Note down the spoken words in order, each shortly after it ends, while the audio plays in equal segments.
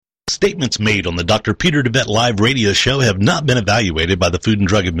Statements made on the Dr. Peter DeVette Live radio show have not been evaluated by the Food and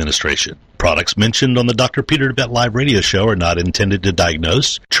Drug Administration. Products mentioned on the Dr. Peter DeVette Live radio show are not intended to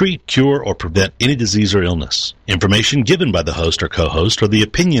diagnose, treat, cure, or prevent any disease or illness. Information given by the host or co-host are the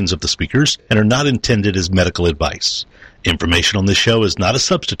opinions of the speakers and are not intended as medical advice. Information on this show is not a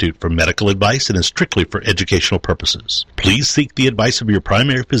substitute for medical advice and is strictly for educational purposes. Please seek the advice of your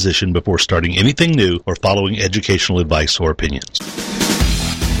primary physician before starting anything new or following educational advice or opinions.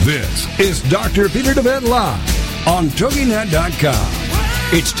 This is Dr. Peter DeVette Live on TogiNet.com.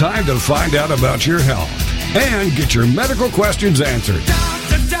 It's time to find out about your health and get your medical questions answered.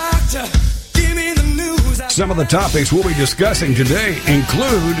 Doctor, give me the news. Some of the topics we'll be discussing today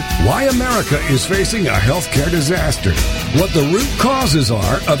include why America is facing a healthcare disaster, what the root causes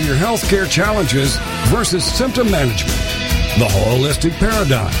are of your healthcare challenges versus symptom management, the holistic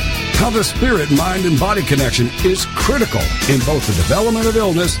paradigm, how the spirit, mind, and body connection is critical in both the development of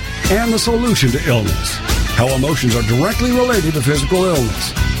illness and the solution to illness, how emotions are directly related to physical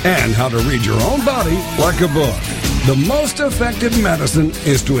illness, and how to read your own body like a book. The most effective medicine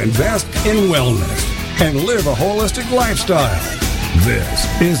is to invest in wellness and live a holistic lifestyle.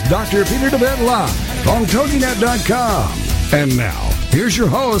 This is Dr. Peter DeVette Live on TogiNet.com. And now, here's your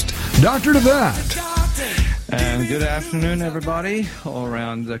host, Dr. DeVette. And good afternoon, everybody, all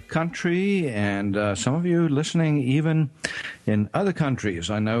around the country, and some of you listening even in other countries.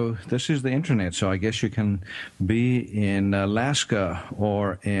 I know this is the internet, so I guess you can be in Alaska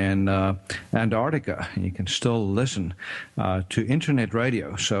or in Antarctica. You can still listen to internet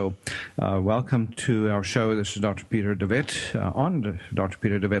radio. So welcome to our show. This is Dr. Peter DeVette on Dr.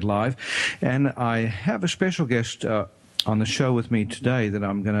 Peter DeVette Live, and I have a special guest on the show with me today that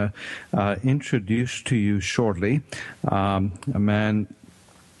I'm going to introduce to you shortly, a man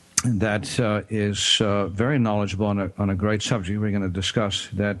that is very knowledgeable on a great subject we're going to discuss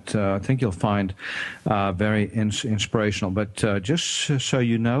that I think you'll find very inspirational. But just so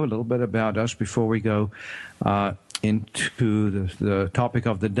you know a little bit about us before we go into the topic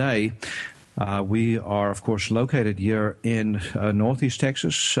of the day, we are, of course, located here in Northeast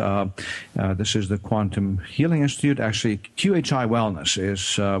Texas. This is the Quantum Healing Institute. Actually, QHI Wellness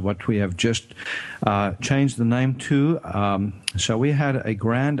is what we have just changed the name to. So we had a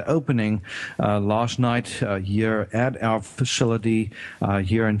grand opening last night here at our facility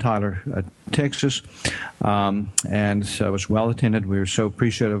here in Tyler, Texas, and it was well attended. We were so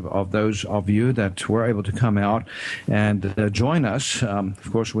appreciative of those of you that were able to come out and join us.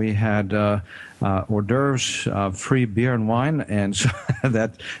 Of course, we had hors d'oeuvres, free beer and wine, and so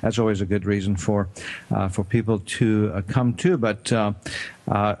that's always a good reason for people to come to. But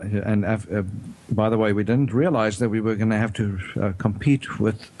by the way, we didn't realize that we were going to have to compete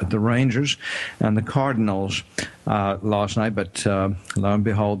with the Rangers and the Cardinals last night, but lo and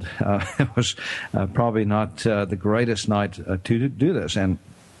behold, it was probably not the greatest night to do this. And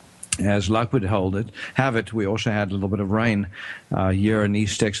as luck would have it, we also had a little bit of rain here in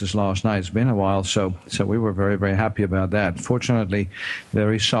East Texas last night. It's been a while, so we were very, very happy about that. Fortunately,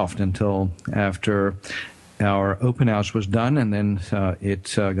 very soft until after our open house was done, and then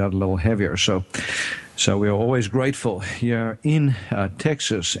it got a little heavier. So we're always grateful here in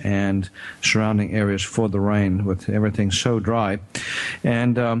Texas and surrounding areas for the rain, with everything so dry.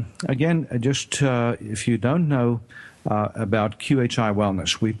 And again, just if you don't know about QHI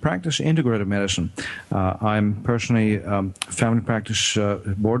Wellness, we practice integrative medicine. I'm personally family practice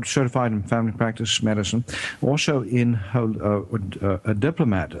board certified in family practice medicine, also in a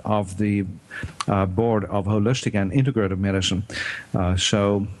diplomat of the board of holistic and integrative medicine.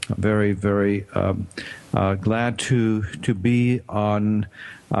 So very, very glad to be on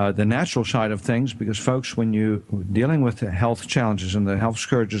the natural side of things, because folks, when you're dealing with the health challenges and the health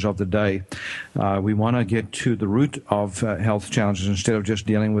scourges of the day, we want to get to the root of health challenges instead of just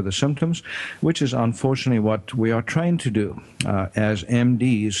dealing with the symptoms, which is unfortunately what we are trained to do as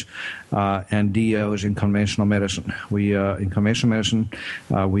MDs and DOs in conventional medicine. In conventional medicine,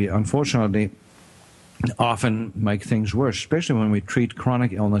 we unfortunately often make things worse, especially when we treat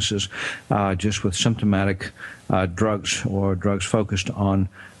chronic illnesses just with symptomatic drugs or drugs focused on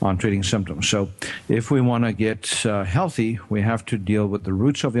treating symptoms. So if we want to get healthy, we have to deal with the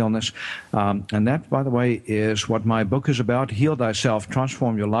roots of illness. And that, by the way, is what my book is about: Heal Thyself,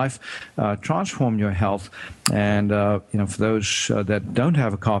 Transform Your Life, Transform Your Health. And for those that don't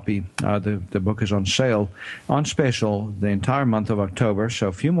have a copy, the book is on sale, on special, the entire month of October. So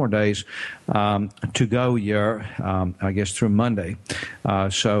a few more days to go here, I guess through Monday.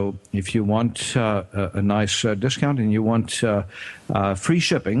 So if you want a nice discount and you want free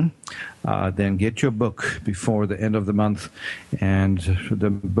shipping, then get your book before the end of the month. And the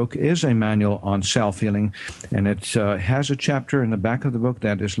book is a manual on self-healing, and it has a chapter in the back of the book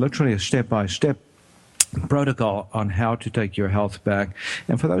that is literally a step-by-step protocol on how to take your health back.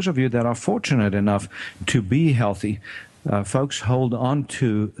 And for those of you that are fortunate enough to be healthy, folks, hold on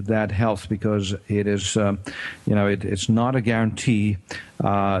to that health, because it is, it's not a guarantee.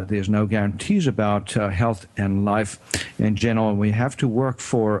 There's no guarantees about health and life in general. We have to work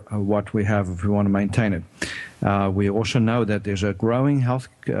for what we have if we want to maintain it. We also know that there's a growing health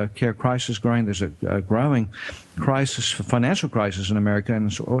care crisis There's a growing financial crisis in America, and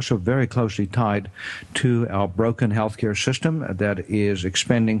it's also very closely tied to our broken healthcare system that is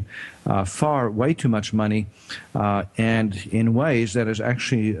expending way too much money, and in ways that is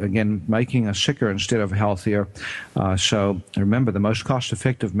actually, again, making us sicker instead of healthier. So remember, the most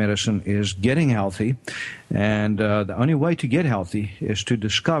cost-effective medicine is getting healthy, and the only way to get healthy is to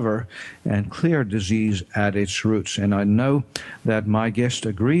discover and clear disease at its roots. And I know that my guest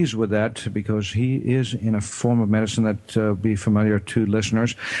agrees with that, because he is in a form of medicine that will be familiar to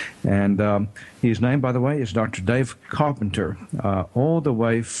listeners. And his name, by the way, is Dr. Dave Carpenter, all the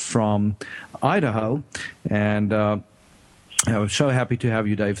way from Idaho. And I was so happy to have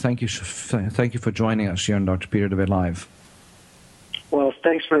you, Dave. Thank you for joining us here on Dr. Peter DeVette Live. Well,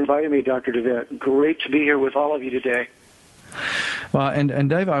 thanks for inviting me, Dr. DeVette. Great to be here with all of you today. Well, and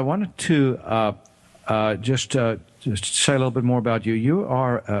Dave, I wanted to just say a little bit more about you. You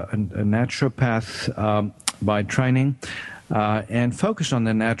are a naturopath by training, and focus on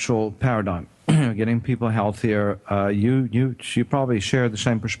the natural paradigm, getting people healthier. You probably share the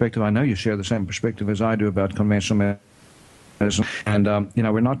same perspective. I know you share the same perspective as I do about conventional medicine. And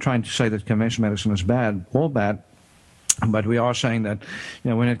we're not trying to say that conventional medicine is all bad. But we are saying that,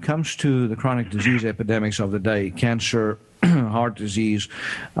 when it comes to the chronic disease epidemics of the day, cancer, heart disease,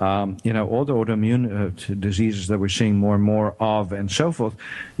 all the autoimmune diseases that we're seeing more and more of, and so forth,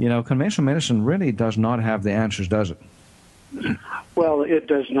 conventional medicine really does not have the answers, does it? Well, it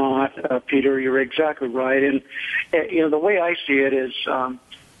does not, Peter. You're exactly right. And, the way I see it is,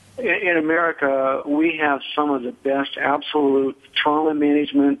 in America, we have some of the best absolute trauma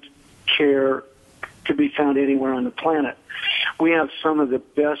management care to be found anywhere on the planet. We have some of the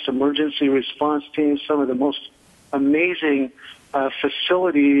best emergency response teams, some of the most amazing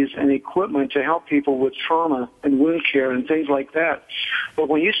facilities and equipment to help people with trauma and wound care and things like that. But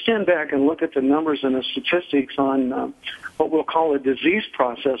when you stand back and look at the numbers and the statistics on what we'll call the disease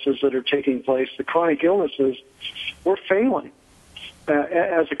processes that are taking place, the chronic illnesses, we're failing.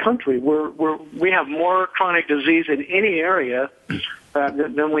 As a country, we have more chronic disease in any area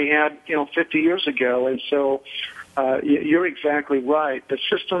than we had, 50 years ago. And so you're exactly right. The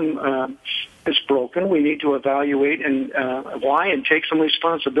system is broken. We need to evaluate and why and take some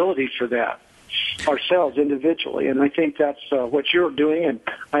responsibility for that ourselves individually. And I think that's what you're doing, and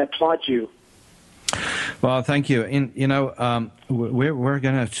I applaud you. Well, thank you. We're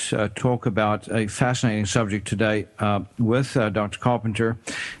going to talk about a fascinating subject today with Dr. Carpenter,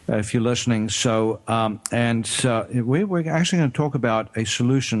 if you're listening. So, we're actually going to talk about a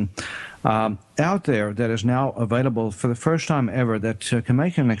solution out there that is now available for the first time ever that can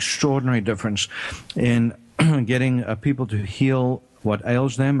make an extraordinary difference in getting people to heal what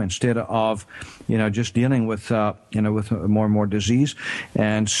ails them instead of, just dealing with, with more and more disease.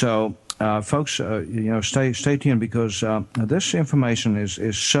 And so, folks, stay tuned, because this information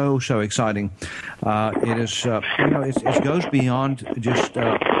is so exciting. It is, it goes beyond just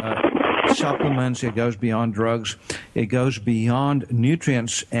supplements. It goes beyond drugs. It goes beyond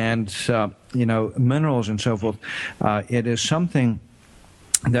nutrients and minerals and so forth. It is something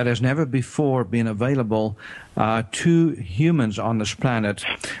that has never before been available to humans on this planet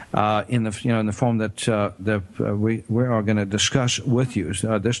in the form that we are going to discuss with you.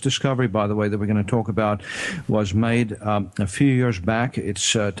 This discovery, by the way, that we're going to talk about was made a few years back.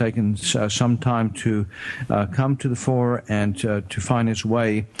 It's taken some time to come to the fore and to find its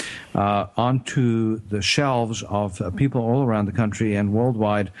way onto the shelves of people all around the country and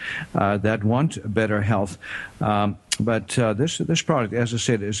worldwide that want better health. But this product, as I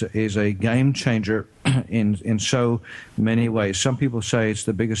said, is a game changer in so many ways. Some people say it's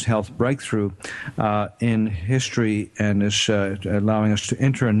the biggest health breakthrough in history, and is allowing us to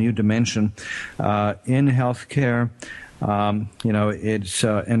enter a new dimension in healthcare. It's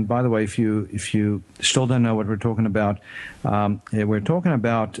and by the way, if you still don't know what we're talking about,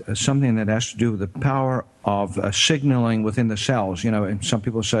 something that has to do with the power signaling within the cells. And some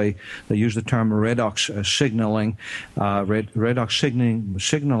people say they use the term redox signaling, redox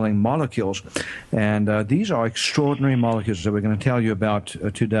signaling molecules, and these are extraordinary molecules that we're going to tell you about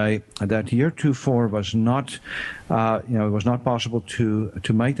today. That heretofore was not, it was not possible to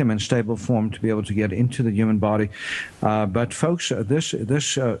make them in stable form to be able to get into the human body. But folks, this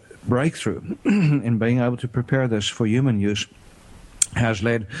breakthrough in being able to prepare this for human use has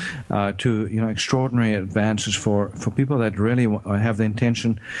led to extraordinary advances for people that really have the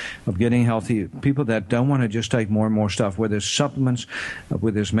intention of getting healthy, people that don't want to just take more and more stuff, whether it's supplements,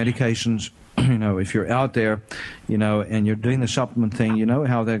 whether it's medications. If you're out there, and you're doing the supplement thing, you know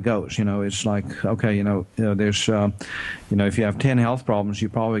how that goes. It's like, okay, there's, if you have 10 health problems, you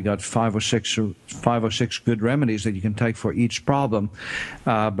probably got five or six good remedies that you can take for each problem.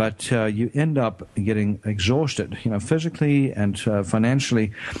 But you end up getting exhausted, physically and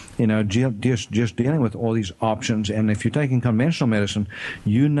financially, just dealing with all these options. And if you're taking conventional medicine,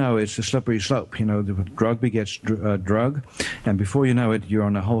 it's a slippery slope. The drug begets drug, and before you know it, you're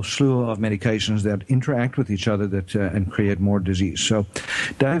on a whole slew of medications that interact with each other and create more disease. So,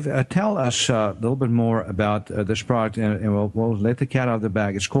 Dave, tell us a little bit more about this product, and we'll let the cat out of the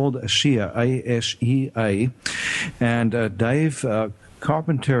bag. It's called ASEA, ASEA, and Dave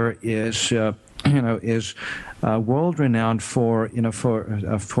Carpenter is world renowned for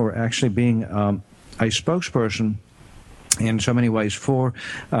actually being a spokesperson in so many ways for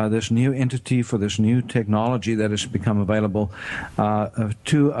this new entity, for this new technology that has become available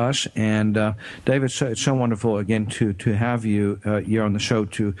to us. And David, it's so wonderful again to have you here on the show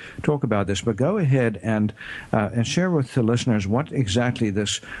to talk about this. But go ahead and share with the listeners what exactly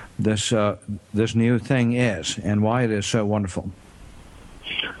this new thing is and why it is so wonderful.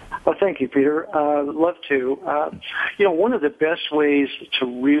 Well, thank you, Peter. Love to. One of the best ways to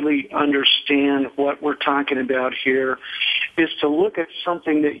really understand what we're talking about here is to look at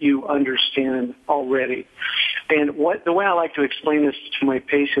something that you understand already. And the way I like to explain this to my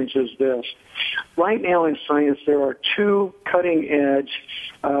patients is this. Right now in science, there are two cutting-edge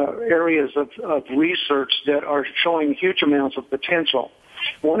areas of research that are showing huge amounts of potential.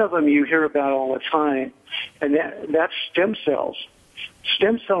 One of them you hear about all the time, and that's stem cells.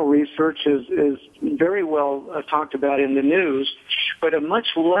 Stem cell research is very well talked about in the news, but a much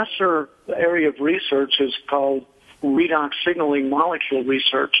lesser area of research is called redox signaling molecule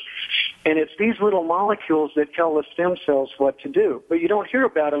research. And it's these little molecules that tell the stem cells what to do. But you don't hear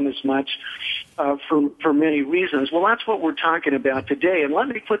about them as much for many reasons. Well, that's what we're talking about today. And let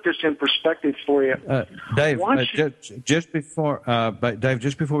me put this in perspective for you. Dave, just before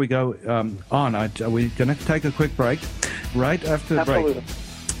we go on, we're going to take a quick break. Right after the break,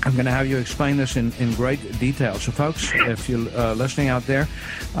 I'm going to have you explain this in great detail. So, folks, if you're listening out there,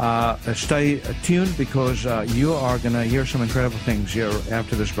 stay tuned because you are going to hear some incredible things here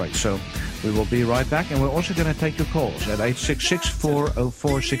after this break. So we will be right back, and we're also going to take your calls at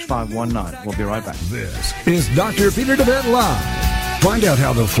 866-404-6519. We'll be right back. This is Dr. Peter DeVette Live. Find out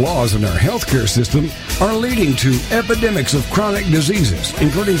how the flaws in our healthcare system are leading to epidemics of chronic diseases,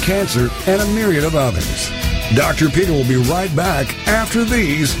 including cancer and a myriad of others. Dr. Peter will be right back after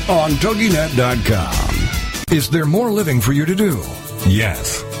these on TogiNet.com. Is there more living for you to do?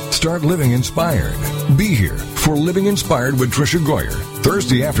 Yes. Start living inspired. Be here for Living Inspired with Tricia Goyer,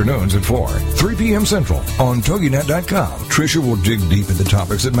 Thursday afternoons at 4, 3 p.m. Central on TogiNet.com. Tricia will dig deep into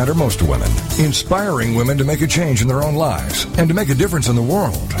topics that matter most to women, inspiring women to make a change in their own lives and to make a difference in the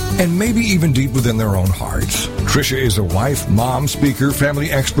world, and maybe even deep within their own hearts. Tricia is a wife, mom, speaker, family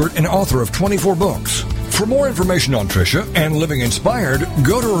expert, and author of 24 books. For more information on Tricia and Living Inspired,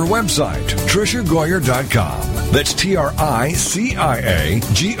 go to her website, TriciaGoyer.com. That's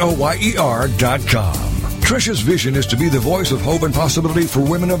TriciaGoyer.com. Tricia's vision is to be the voice of hope and possibility for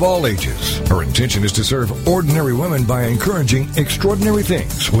women of all ages. Her intention is to serve ordinary women by encouraging extraordinary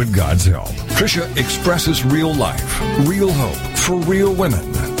things with God's help. Tricia expresses real life, real hope for real women.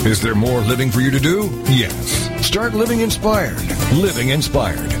 Is there more living for you to do? Yes. Start living inspired. Living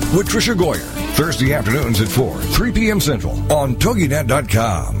Inspired with Tricia Goyer. Thursday afternoons at 4, 3 p.m. Central on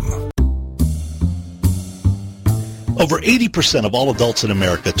TogiNet.com. Over 80% of all adults in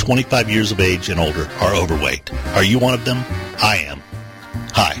America 25 years of age and older are overweight. Are you one of them? I am.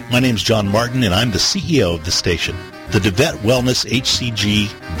 Hi, my name's John Martin, and I'm the CEO of the station. The DeVette Wellness HCG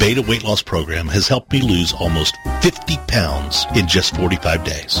Beta Weight Loss Program has helped me lose almost 50 pounds in just 45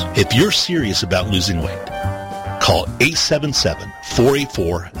 days. If you're serious about losing weight, call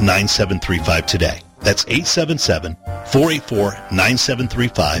 877-484-9735 today. That's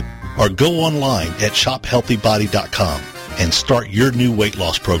 877-484-9735. Or go online at shophealthybody.com and start your new weight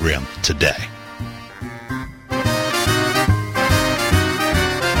loss program today.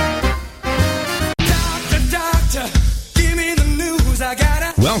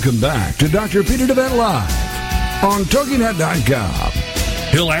 Welcome back to Dr. Peter DeVette Live on TogiNet.com.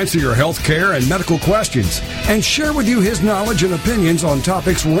 He'll answer your health care and medical questions and share with you his knowledge and opinions on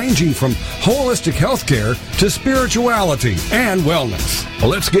topics ranging from holistic health care to spirituality and wellness.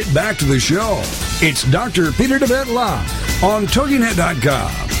 Let's get back to the show. It's Dr. Peter DeVette Live on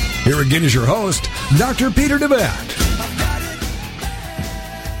TogiNet.com. Here again is your host, Dr. Peter DeVette.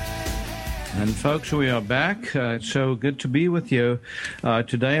 And folks, we are back. It's so good to be with you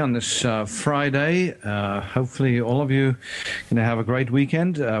today on this Friday. Hopefully all of you going to have a great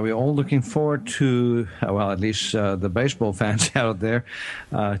weekend. We're all looking forward to, well, at least the baseball fans out there,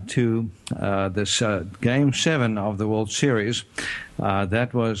 to this Game 7 of the World Series.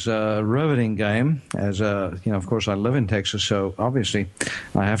 That was a riveting game. As of course, I live in Texas, so obviously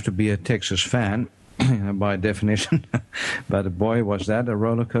I have to be a Texas fan. By definition, but boy, was that a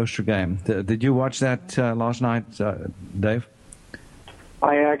roller coaster game. Did you watch that last night, Dave?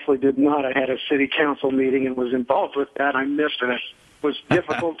 I actually did not. I had a city council meeting and was involved with that. I missed it. It was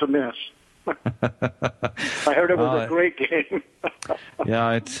difficult to miss. I heard it was a great game.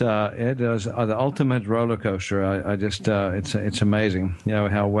 Yeah, it is the ultimate roller coaster. I just it's amazing,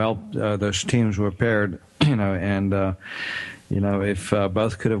 how well those teams were paired, and. If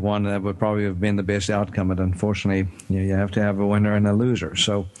both could have won, that would probably have been the best outcome. But unfortunately, you have to have a winner and a loser.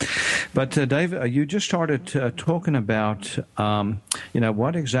 So, but Dave, you just started talking about,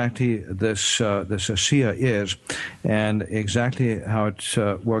 what exactly this ASEA is, and exactly how it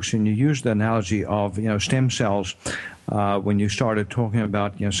works. And you used the analogy of stem cells when you started talking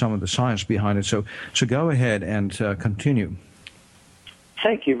about some of the science behind it. So go ahead and continue.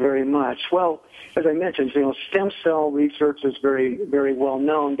 Thank you very much. Well, as I mentioned, stem cell research is very, very well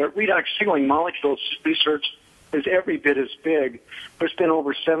known, but redox signaling molecules research is every bit as big. There's been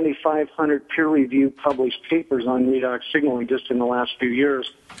over 7,500 peer-reviewed published papers on redox signaling just in the last few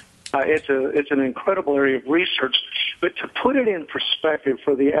years. It's an incredible area of research, but to put it in perspective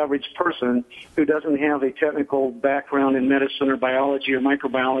for the average person who doesn't have a technical background in medicine or biology or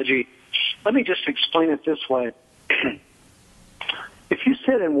microbiology, let me just explain it this way. If you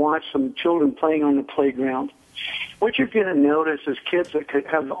sit and watch some children playing on the playground, what you're going to notice is kids that could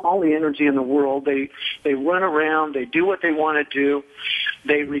have all the energy in the world. They run around. They do what they want to do.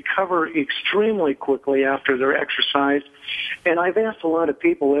 They recover extremely quickly after their exercise. And I've asked a lot of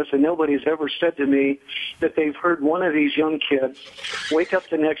people this, and nobody's ever said to me that they've heard one of these young kids wake up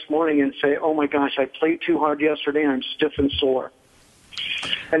the next morning and say, oh, my gosh, I played too hard yesterday. I'm stiff and sore.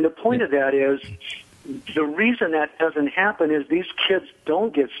 And the point of that is, the reason that doesn't happen is these kids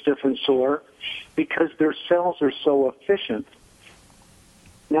don't get stiff and sore because their cells are so efficient.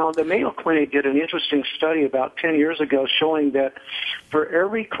 Now, the Mayo Clinic did an interesting study about 10 years ago showing that for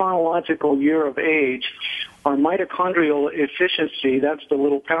every chronological year of age, our mitochondrial efficiency, that's the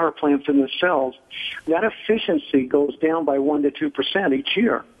little power plants in the cells, that efficiency goes down by 1% to 2% each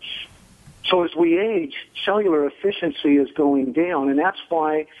year. So as we age, cellular efficiency is going down, and that's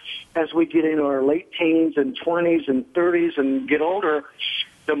why as we get into our late teens and 20s and 30s and get older,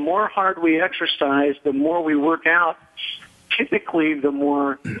 the more hard we exercise, the more we work out, typically the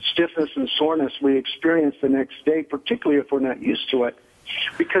more stiffness and soreness we experience the next day, particularly if we're not used to it,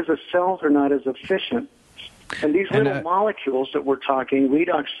 because the cells are not as efficient. And these little molecules that we're talking,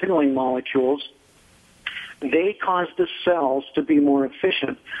 redox signaling molecules, they cause the cells to be more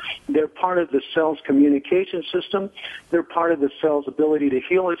efficient. They're part of the cell's communication system. They're part of the cell's ability to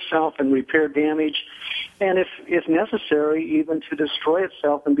heal itself and repair damage, and if necessary, even to destroy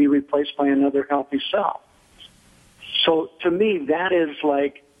itself and be replaced by another healthy cell. So to me, that is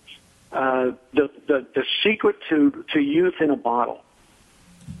like the secret to youth in a bottle.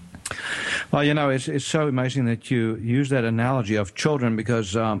 Well, it's so amazing that you use that analogy of children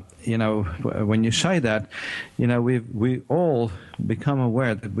because, when you say that, we all become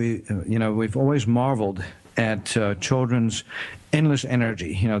aware that we've always marveled at children's endless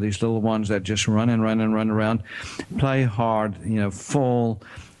energy. These little ones that just run and run and run around, play hard, fall,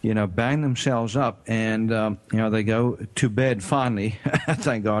 bang themselves up, and they go to bed finally,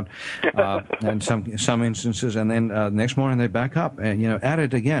 thank God, in some instances, and then next morning they back up and at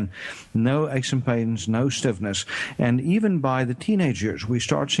it again. No aches and pains, no stiffness, and even by the teenage years we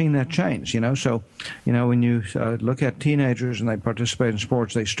start seeing that change. So when you look at teenagers and they participate in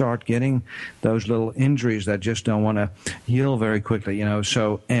sports, they start getting those little injuries that just don't want to heal very quickly.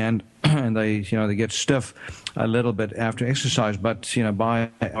 And they get stiff a little bit after exercise, but by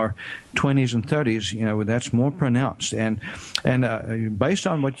our 20s and 30s, that's more pronounced. And based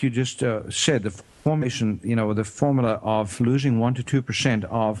on what you just said, formation, the formula of losing 1 to 2%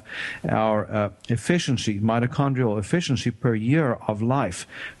 of our efficiency, mitochondrial efficiency per year of life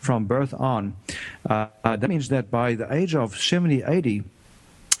from birth on. That means that by the age of 70, 80,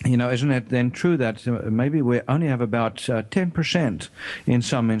 isn't it then true that maybe we only have about 10% in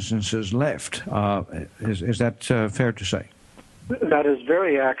some instances left? Is that fair to say? That is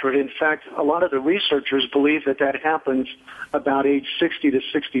very accurate. In fact, a lot of the researchers believe that happens about age 60 to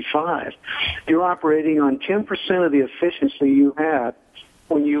 65. You're operating on 10% of the efficiency you had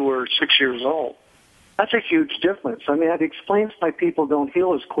when you were 6 years old. That's a huge difference. I mean, that explains why people don't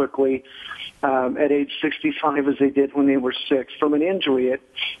heal as quickly at age 65 as they did when they were 6 from an injury. It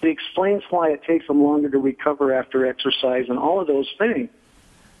explains why it takes them longer to recover after exercise and all of those things.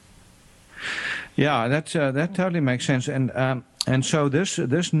 Yeah, that totally makes sense. And so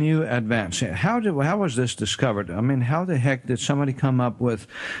this new advance, how was this discovered? I mean, how the heck did somebody come up with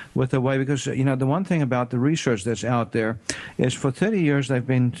a way? Because the one thing about the research that's out there is for 30 years they've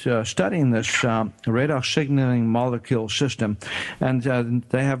been studying this Redox Signaling molecule system, and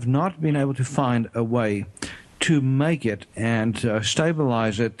they have not been able to find a way to make it and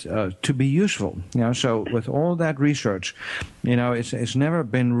stabilize it to be useful. So with all that research, it's never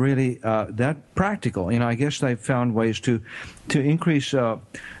been really that practical. I guess they've found ways to increase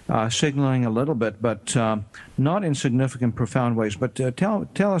signaling a little bit, but not in significant, profound ways. But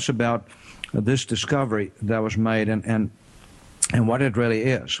tell us about this discovery that was made and what it really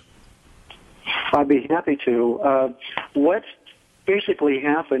is. I'd be happy to. What basically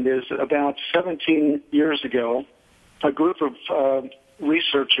happened is about 17 years ago, a group of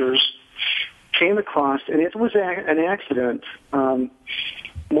researchers came across, and it was an accident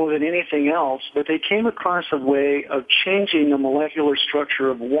more than anything else, but they came across a way of changing the molecular structure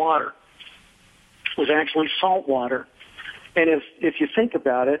of water. It was actually salt water. And if you think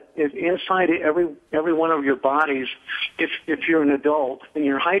about it, if inside every one of your bodies, if you're an adult and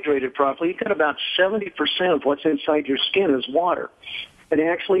you're hydrated properly, you've got about 70% of what's inside your skin is water. And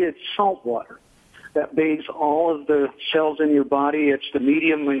actually it's salt water that bathes all of the cells in your body. It's the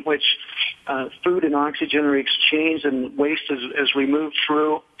medium in which food and oxygen are exchanged and waste is removed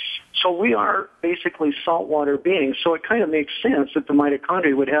through. So we are basically saltwater beings. So it kind of makes sense that the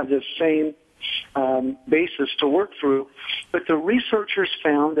mitochondria would have this same basis to work through. But the researchers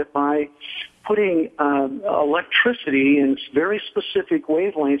found that by putting electricity in very specific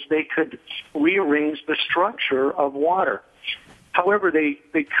wavelengths, they could rearrange the structure of water. However, they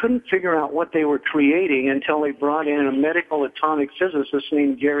couldn't figure out what they were creating until they brought in a medical atomic physicist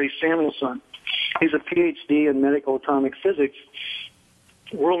named Gary Samuelson. He's a PhD in medical atomic physics,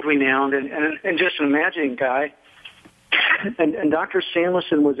 world-renowned, and just an amazing guy. And Dr.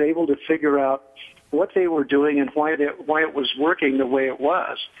 Samuelson was able to figure out what they were doing and why it was working the way it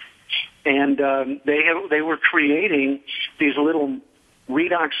was. And they were creating these little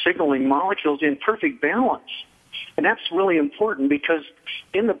redox signaling molecules in perfect balance. And that's really important because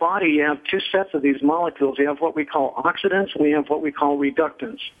in the body you have two sets of these molecules. You have what we call oxidants and we have what we call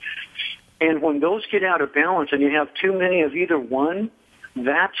reductants. And when those get out of balance and you have too many of either one,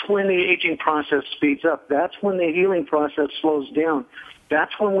 that's when the aging process speeds up. That's when the healing process slows down.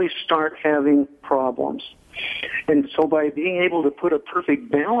 That's when we start having problems. And so by being able to put a perfect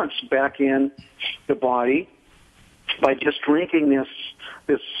balance back in the body, by just drinking this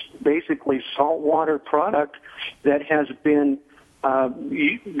basically saltwater product that has been,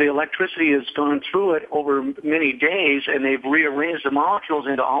 the electricity has gone through it over many days, and they've rearranged the molecules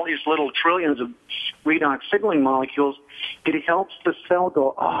into all these little trillions of redox signaling molecules. It helps the cell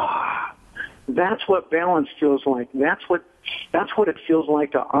go, that's what balance feels like. That's what it feels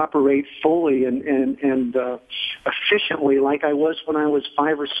like to operate fully and efficiently like I was when I was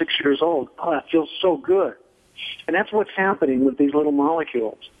 5 or 6 years old. Oh, that feels so good. And that's what's happening with these little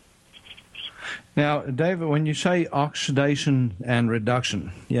molecules. Now, David, when you say oxidation and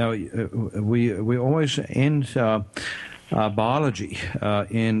reduction, we always end biology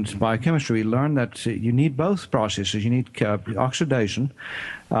and biochemistry. We learn that you need both processes. You need oxidation.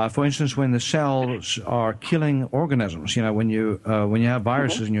 For instance, when the cells are killing organisms, when you have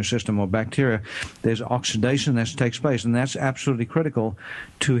viruses in your system or bacteria, there's oxidation that takes place, and that's absolutely critical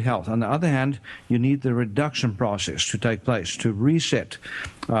to health. On the other hand, you need the reduction process to take place to reset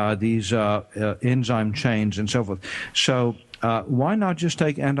these enzyme chains and so forth. So why not just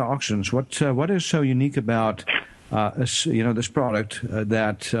take antioxidants? What is so unique about this product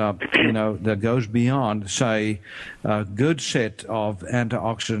that goes beyond, say, a good set of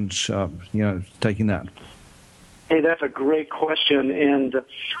antioxidants, taking that? Hey, that's a great question, and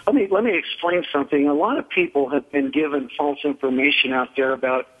let me explain something. A lot of people have been given false information out there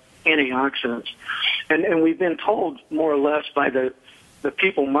about antioxidants. And we've been told more or less by the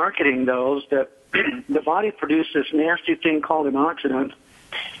people marketing those that the body produces this nasty thing called an oxidant,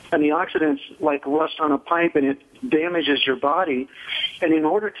 and the oxidants like rust on a pipe and it damages your body. And in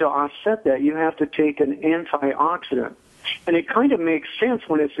order to offset that, you have to take an antioxidant. And it kind of makes sense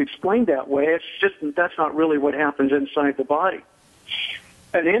when it's explained that way. It's just that's not really what happens inside the body.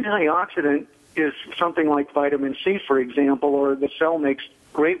 An antioxidant is something like vitamin C, for example, or the cell makes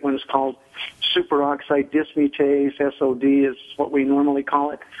great ones called superoxide dismutase, SOD is what we normally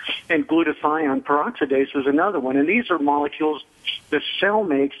call it, and glutathione peroxidase is another one. And these are molecules the cell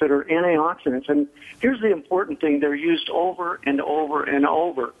makes that are antioxidants. And here's the important thing. They're used over and over and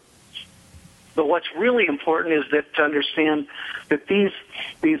over. But what's really important is that to understand that these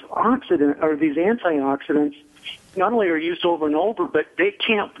antioxidants not only are used over and over, but they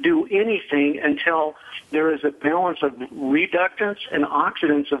can't do anything until there is a balance of reductants and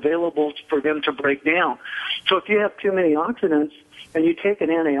oxidants available for them to break down. So if you have too many oxidants and you take an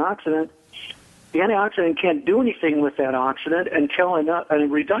antioxidant, the antioxidant can't do anything with that oxidant until a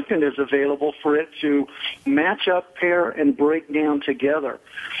reductant is available for it to match up, pair, and break down together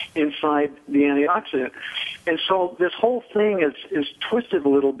inside the antioxidant. And so this whole thing is twisted a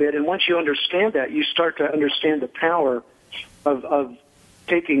little bit, and once you understand that, you start to understand the power of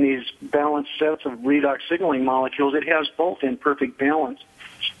taking these balanced sets of redox signaling molecules. It has both in perfect balance,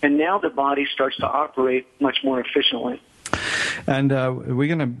 and now the body starts to operate much more efficiently. And we're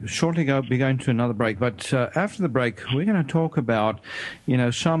going to shortly be going to another break. But after the break, we're going to talk about,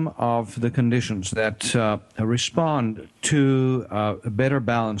 some of the conditions that respond to a better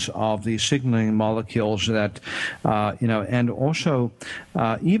balance of the signaling molecules that, and also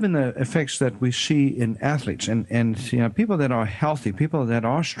even the effects that we see in athletes and people that are healthy, people that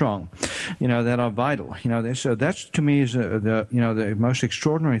are strong, that are vital. So that's to me is the most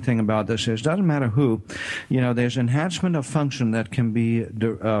extraordinary thing about this is it doesn't matter who, there's enhancement of function that can be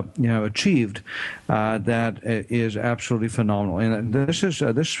achieved that is absolutely phenomenal. And this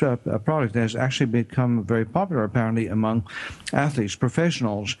product has actually become very popular apparently among athletes,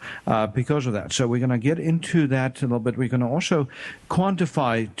 professionals, because of that. So we're going to get into that a little bit. We're going to also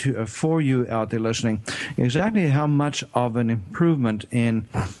quantify for you out there listening exactly how much of an improvement in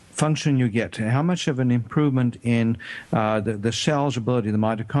function you get, how much of an improvement in the cell's ability, the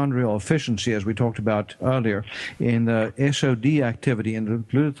mitochondrial efficiency, as we talked about earlier, in the SOD activity, in the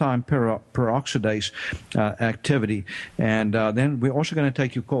glutathione peroxidase activity. And then we're also going to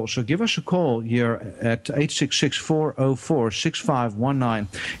take your calls. So give us a call here at 866-404-6519.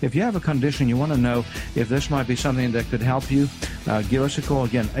 If you have a condition you want to know if this might be something that could help you, give us a call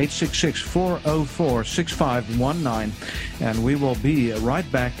again, 866-404-6519, and we will be right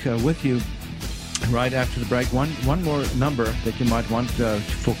back with you right after the break. One more number that you might want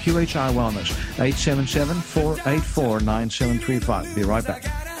for QHI Wellness, 877-484-9735. Be right back.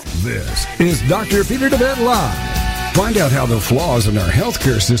 This is Dr. Peter DeVette Live. Find out how the flaws in our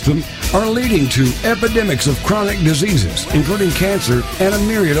healthcare system are leading to epidemics of chronic diseases, including cancer and a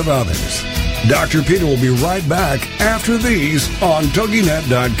myriad of others. Dr. Peter will be right back after these on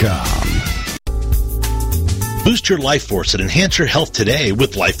TogiNet.com. Boost your life force and enhance your health today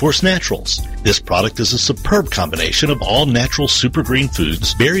with Life Force Naturals. This product is a superb combination of all natural super green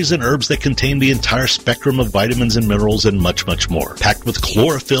foods, berries, and herbs that contain the entire spectrum of vitamins and minerals and much, much more. Packed with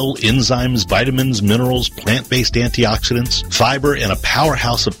chlorophyll, enzymes, vitamins, minerals, plant-based antioxidants, fiber, and a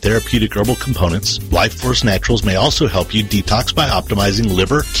powerhouse of therapeutic herbal components, Life Force Naturals may also help you detox by optimizing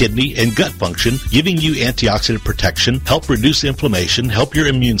liver, kidney, and gut function, giving you antioxidant protection, help reduce inflammation, help your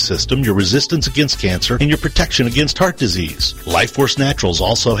immune system, your resistance against cancer, and your protection against heart disease. Life Force Naturals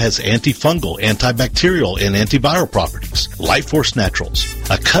also has antifungal, antibacterial, and antiviral properties. Life Force Naturals,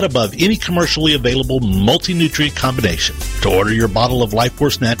 a cut above any commercially available multi-nutrient combination. To order your bottle of Life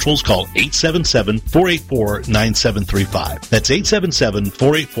Force Naturals, call 877-484-9735. That's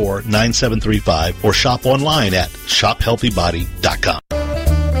 877-484-9735, or shop online at shophealthybody.com.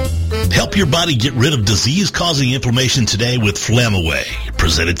 Help your body get rid of disease-causing inflammation today with Flamaway,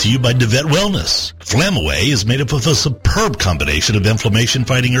 presented to you by DeVette Wellness. Flamaway is made up of a superb combination of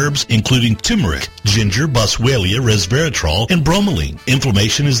inflammation-fighting herbs, including turmeric, ginger, boswellia, resveratrol, and bromelain.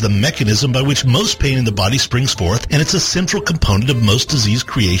 Inflammation is the mechanism by which most pain in the body springs forth, and it's a central component of most disease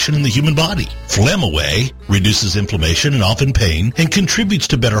creation in the human body. Flamaway reduces inflammation and often pain, and contributes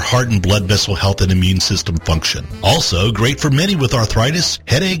to better heart and blood vessel health and immune system function. Also great for many with arthritis,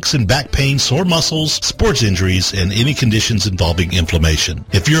 headaches, and back pain, sore muscles, sports injuries, and any conditions involving inflammation. inflammation.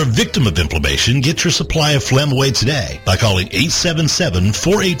 If you're a victim of inflammation, get your supply of phlegm away today by calling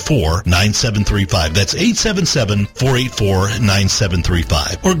 877-484-9735. That's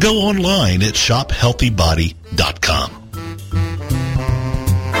 877-484-9735. Or go online at shophealthybody.com.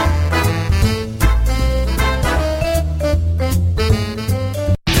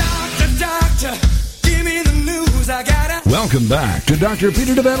 Welcome back to Dr.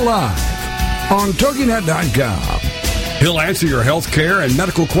 Peter DeVette Live on TogiNet.com. He'll answer your health care and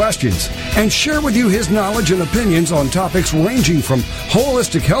medical questions and share with you his knowledge and opinions on topics ranging from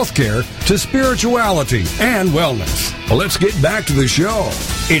holistic health care to spirituality and wellness. Well, let's get back to the show.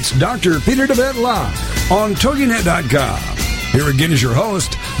 It's Dr. Peter DeVette Live on TogiNet.com. Here again is your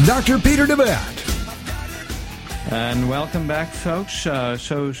host, Dr. Peter DeVette. And welcome back, folks.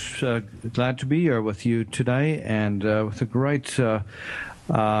 So glad to be here with you today, and with a great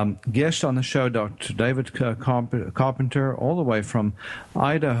guest on the show, Dr. David Carpenter, all the way from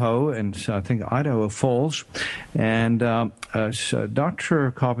Idaho, and I think Idaho Falls. And so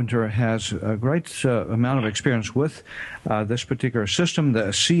Dr. Carpenter has a great amount of experience with this particular system, the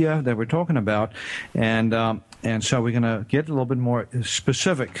ASEA that we're talking about, and so we're going to get a little bit more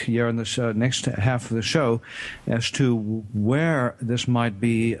specific here in this next half of the show as to where this might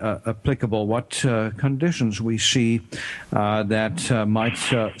be applicable, what conditions we see that might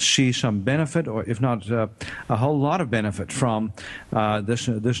see some benefit, or if not a whole lot of benefit from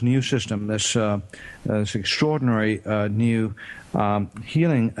this new system, this extraordinary new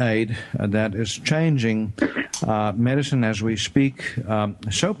healing aid that is changing medicine as we speak.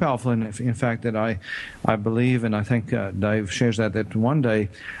 So powerful, in fact, that I believe, and I think Dave shares that one day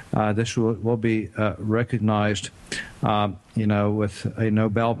this will be recognized, with a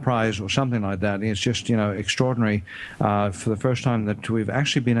Nobel Prize or something like that. It's just, extraordinary for the first time that we've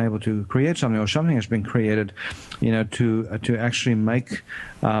actually been able to create something, or something has been created, to actually make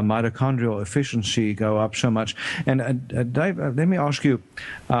mitochondrial efficiency go up so much. And Dave, let me ask you,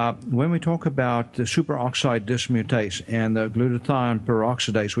 when we talk about the superoxide dismutase and the glutathione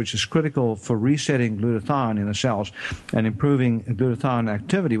peroxidase, which is critical for resetting glutathione in the cells and improving glutathione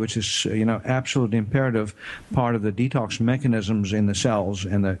activity, which is, absolutely imperative part of the detox mechanisms in the cells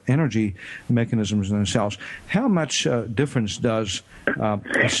and the energy mechanisms in the cells, how much difference does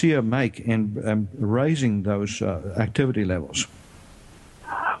ASEA make in raising those activity levels?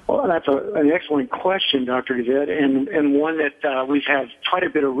 Well, that's an excellent question, Dr. DeVette, and one that we've had quite a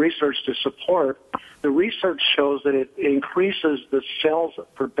bit of research to support. The research shows that it increases the cell's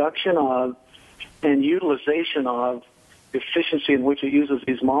production of and utilization of efficiency in which it uses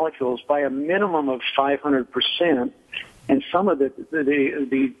these molecules by a minimum of 500%, and some of the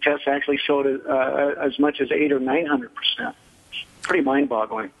tests actually showed as much as 800 or 900%. Pretty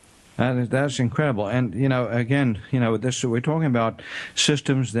mind-boggling. That's incredible. And, again, this we're talking about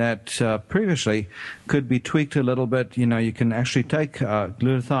systems that previously could be tweaked a little bit. You can actually take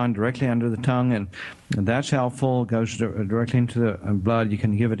glutathione directly under the tongue, and that's helpful. It goes directly into the blood. You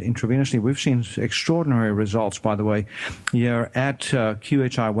can give it intravenously. We've seen extraordinary results, by the way, here at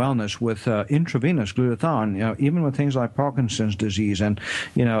QHI Wellness with intravenous glutathione, even with things like Parkinson's disease and,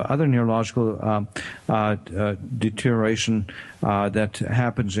 other neurological deterioration that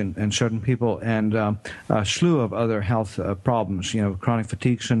happens in certain people, and a slew of other health problems, chronic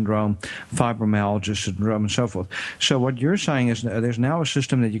fatigue syndrome, fibromyalgia syndrome, and so forth. So what you're saying is there's now a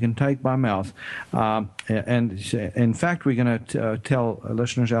system that you can take by mouth, and in fact, we're going to tell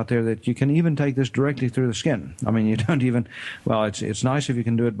listeners out there that you can even take this directly through the skin. I mean, you don't even, well, it's nice if you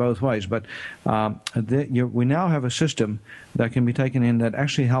can do it both ways, but we now have a system that can be taken in that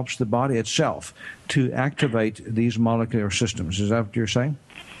actually helps the body itself to activate these molecular systems. Is that what you're saying?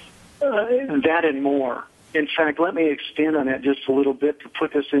 That and more. In fact, let me extend on that just a little bit to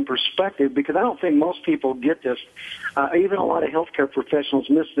put this in perspective, because I don't think most people get this. Even a lot of healthcare professionals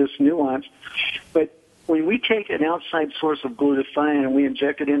miss this nuance. But when we take an outside source of glutathione and we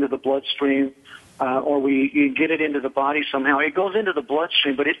inject it into the bloodstream, or we get it into the body somehow, it goes into the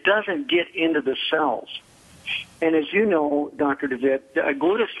bloodstream, but it doesn't get into the cells. And as you know, Dr. DeVette,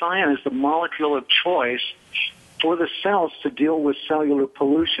 glutathione is the molecule of choice for the cells to deal with cellular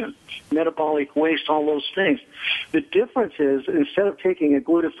pollution, metabolic waste, all those things. The difference is, instead of taking a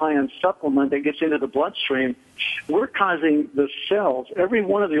glutathione supplement that gets into the bloodstream, we're causing the cells, every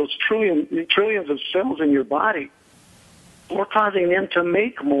one of those trillions of cells in your body, we're causing them to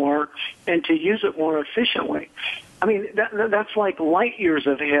make more and to use it more efficiently. I mean, that's like light years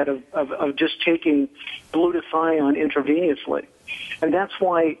ahead of just taking glutathione intravenously. And that's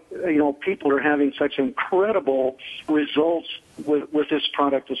why, people are having such incredible results with this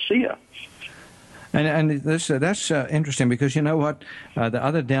product, ASEA. And that's interesting because you know what? The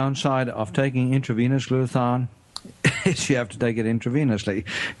other downside of taking intravenous glutathione is you have to take it intravenously,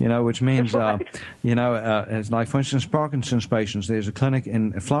 which means, it's like, for instance, Parkinson's patients. There's a clinic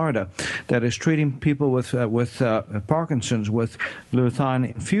in Florida that is treating people with Parkinson's with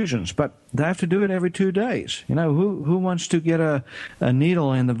glutathione infusions, but they have to do it every 2 days. Who wants to get a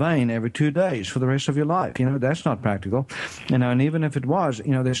needle in the vein every 2 days for the rest of your life? That's not practical. And even if it was,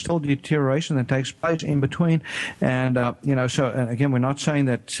 there's still deterioration that takes place in between. And, and again, we're not saying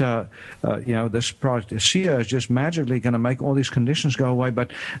that, this product, ASEA, is just magically going to make all these conditions go away,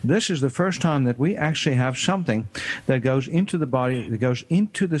 but this is the first time that we actually have something that goes into the body, that goes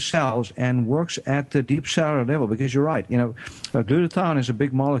into the cells and works at the deep cellular level, because you're right, glutathione is a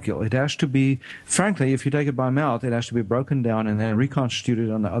big molecule. It has to be, frankly, if you take it by mouth, it has to be broken down and then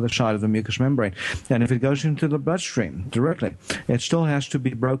reconstituted on the other side of the mucous membrane. And if it goes into the bloodstream directly, it still has to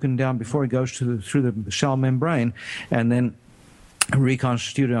be broken down before it goes through the cell membrane and then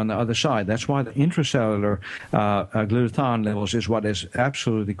reconstituted on the other side. That's why the intracellular glutathione levels is what is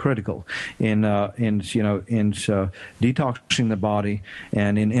absolutely critical in detoxing the body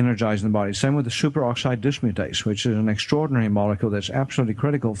and in energizing the body. Same with the superoxide dismutase, which is an extraordinary molecule that's absolutely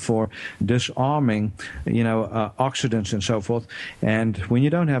critical for disarming, oxidants and so forth. And when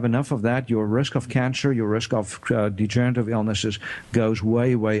you don't have enough of that, your risk of cancer, your risk of degenerative illnesses goes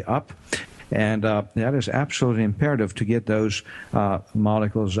way, way up. And that is absolutely imperative to get those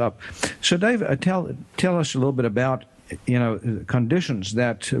molecules up. So, Dave, tell us a little bit about conditions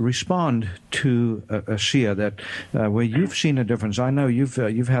that respond to ASEA, that where you've seen a difference. I know you've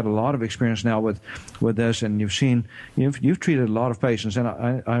had a lot of experience now with this, and you've treated a lot of patients. And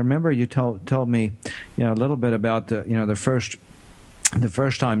I remember you told me a little bit about the first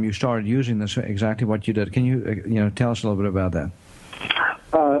time you started using this, exactly what you did. Can you tell us a little bit about that?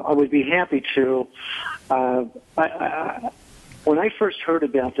 I would be happy to. When I first heard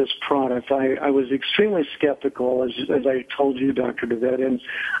about this product, I was extremely skeptical, as I told you, Dr. DeVette, and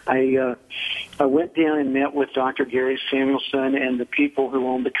I went down and met with Dr. Gary Samuelson and the people who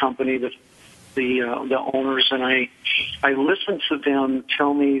owned the company, the owners, and I listened to them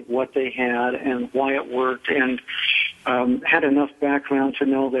tell me what they had and why it worked, and had enough background to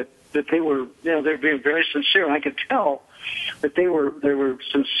know that they were they're being very sincere. I could tell that they were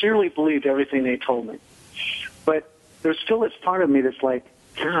sincerely believed everything they told me. But there's still this part of me that's like,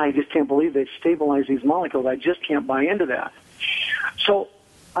 God, I just can't believe they've stabilized these molecules. I just can't buy into that. So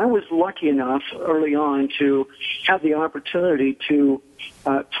I was lucky enough early on to have the opportunity to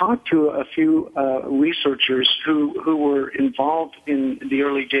talk to a few researchers who were involved in the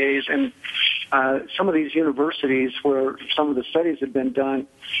early days, and some of these universities where some of the studies had been done,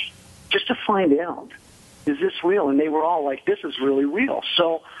 just to find out, is this real? And they were all like, this is really real.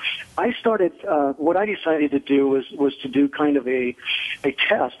 So I started, what I decided to do was to do kind of a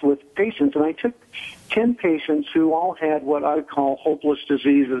test with patients, and I took 10 patients who all had what I would call hopeless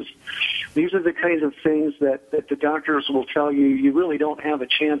diseases. These are the kinds of things that the doctors will tell you, you really don't have a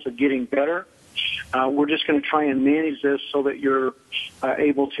chance of getting better. We're just going to try and manage this so that you're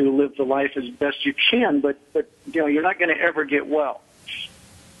able to live the life as best you can, but you're not going to ever get well.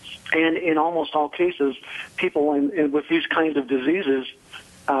 And in almost all cases, people with these kinds of diseases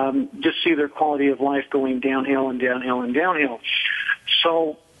just see their quality of life going downhill and downhill and downhill.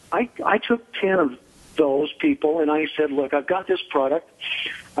 So I took 10 of those people, and I said, look, I've got this product.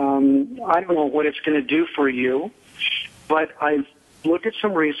 I don't know what it's going to do for you, but I've looked at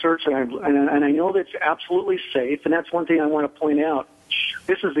some research, and I know that it's absolutely safe, and that's one thing I want to point out.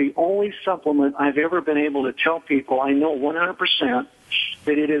 This is the only supplement I've ever been able to tell people I know 100%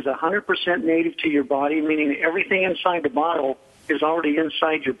 that it is 100% native to your body, meaning everything inside the bottle is already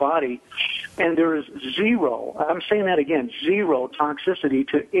inside your body, and there is zero, I'm saying that again, zero toxicity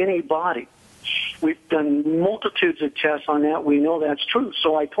to any body. We've done multitudes of tests on that. We know that's true.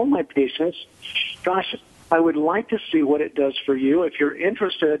 So I told my patients, gosh, I would like to see what it does for you. If you're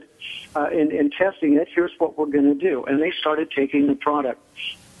interested in testing it, here's what we're going to do. And they started taking the product.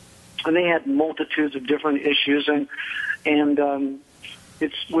 And they had multitudes of different issues, and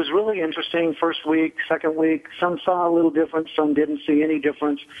it was really interesting. First week, second week, some saw a little difference, some didn't see any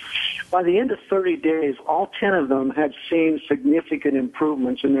difference. By the end of 30 days, all 10 of them had seen significant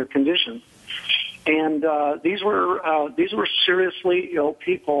improvements in their condition. And these were seriously ill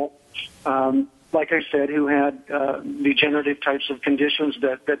people, like I said, who had degenerative types of conditions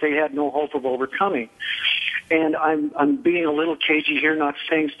that they had no hope of overcoming. And I'm being a little cagey here, not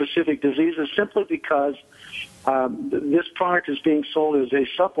saying specific diseases, simply because this product is being sold as a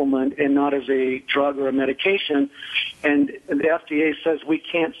supplement and not as a drug or a medication. And the FDA says we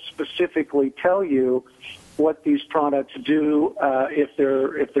can't specifically tell you what these products do if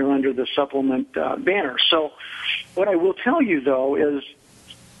they're under the supplement banner. So what I will tell you, though, is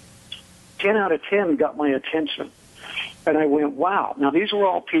 10 out of 10 got my attention. And I went, wow. Now, these were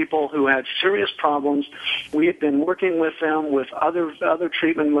all people who had serious problems. We had been working with them with other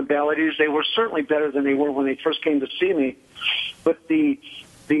treatment modalities. They were certainly better than they were when they first came to see me. But the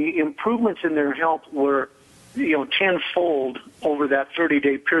improvements in their health were, tenfold over that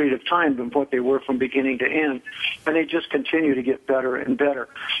 30-day period of time than what they were from beginning to end. And they just continue to get better and better.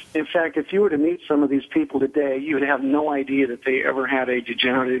 In fact, if you were to meet some of these people today, you would have no idea that they ever had a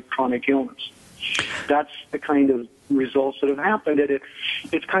degenerative chronic illness. That's the kind of results that have happened.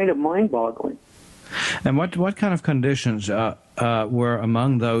 It's kind of mind-boggling. And what kind of conditions were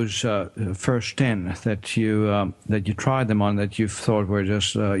among those first 10 that you tried them on that you thought were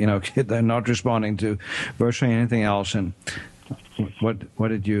just they're not responding to virtually anything else? And what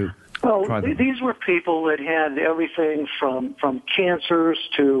did you try them? These were people that had everything from cancers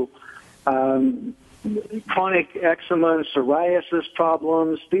to chronic eczema and psoriasis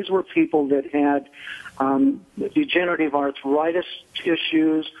problems. These were people that had degenerative arthritis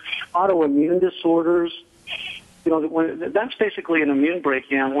issues, autoimmune disorders. That's basically an immune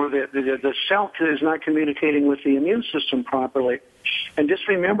breakdown where the cell is not communicating with the immune system properly. And just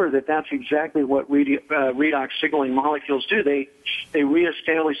remember that that's exactly what redox signaling molecules do. They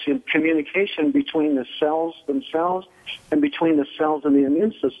reestablish communication between the cells themselves and between the cells and the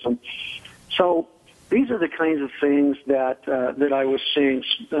immune system. So these are the kinds of things that I was seeing.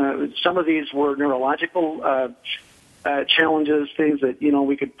 Some of these were neurological challenges, things that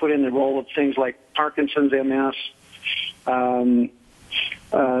we could put in the role of things like Parkinson's, MS,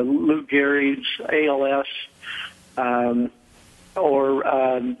 Lou Gehrig's, ALS, or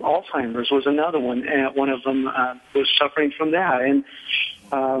Alzheimer's was another one. One of them was suffering from that. And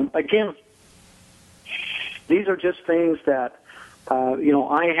again, these are just things that.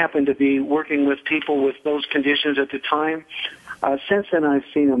 I happen to be working with people with those conditions at the time. Since then, I've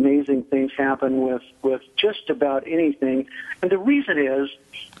seen amazing things happen with just about anything. And the reason is,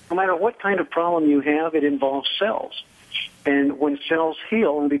 no matter what kind of problem you have, it involves cells. And when cells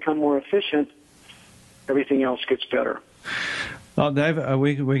heal and become more efficient, everything else gets better. Well, Dave,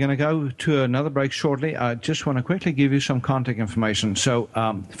 we're going to go to another break shortly. I just want to quickly give you some contact information. So,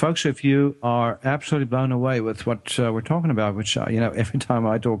 folks, if you are absolutely blown away with what we're talking about, which, every time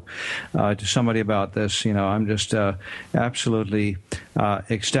I talk to somebody about this, I'm just absolutely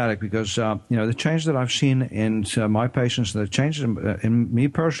ecstatic because, the change that I've seen in my patients, the changes in me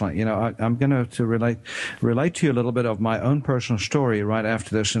personally, I'm going to relate to you a little bit of my own personal story right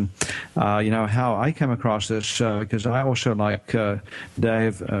after this and, how I came across this because I also like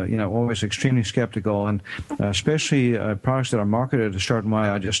Dave, always extremely skeptical, and especially products that are marketed a certain way,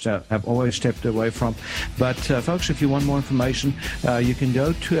 I just have always stepped away from. But, folks, if you want more information, you can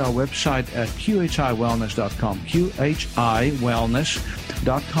go to our website at qhiwellness.com,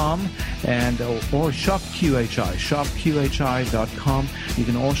 qhiwellness.com, and or shop QHI, shopqhi.com. You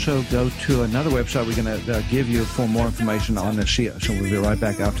can also go to another website we're going to give you for more information on ASEA. So we'll be right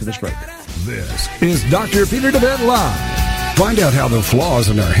back after this break. This is Dr. Peter DeVette Live. Find out how the flaws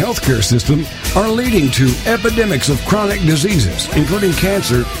in our healthcare system are leading to epidemics of chronic diseases, including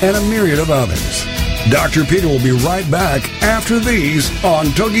cancer and a myriad of others. Dr. Peter will be right back after these on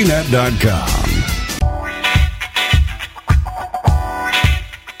TogiNet.com.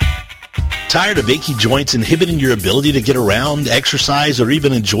 Tired of achy joints inhibiting your ability to get around, exercise, or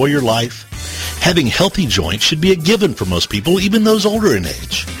even enjoy your life? Having healthy joints should be a given for most people, even those older in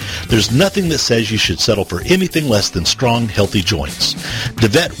age. There's nothing that says you should settle for anything less than strong, healthy joints.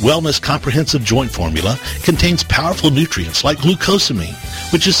 DeVette Wellness Comprehensive Joint Formula contains powerful nutrients like glucosamine,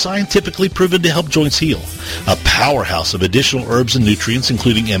 which is scientifically proven to help joints heal. A powerhouse of additional herbs and nutrients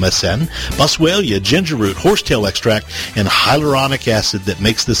including MSM, boswellia, ginger root, horsetail extract, and hyaluronic acid that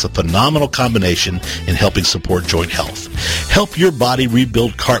makes this a phenomenal combination in helping support joint health. Help your body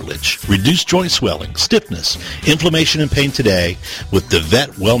rebuild cartilage, reduce joint swelling, stiffness, inflammation, and pain today with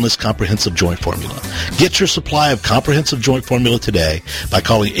DeVette Wellness Comprehensive Joint Formula. Get your supply of Comprehensive Joint Formula today by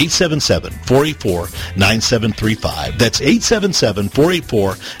calling 877-484-9735. That's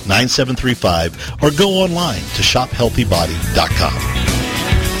 877-484-9735, or go online to shophealthybody.com.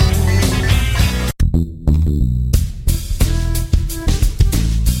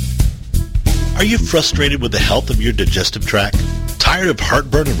 Are you frustrated with the health of your digestive tract? Tired of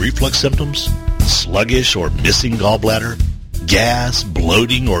heartburn and reflux symptoms? Sluggish or missing gallbladder? Gas,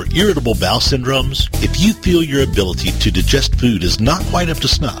 bloating, or irritable bowel syndromes? If you feel your ability to digest food is not quite up to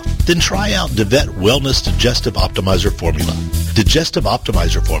snuff, then try out DeVet Wellness Digestive Optimizer Formula. Digestive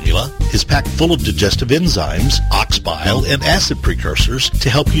Optimizer Formula is packed full of digestive enzymes, ox bile, and acid precursors to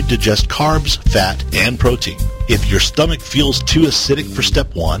help you digest carbs, fat, and protein. If your stomach feels too acidic for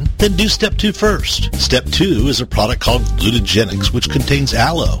step 1, then do step 2 first. Step 2 is a product called Glutagenics, which contains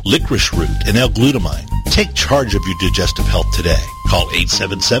aloe, licorice root, and L-glutamine. Take charge of your digestive health today. Call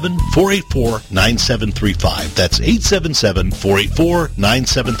 877-484-9735. That's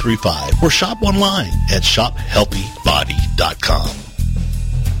 877-484-9735. Or shop online at shophealthybody.com.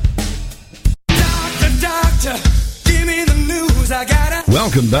 Doctor, give me the news.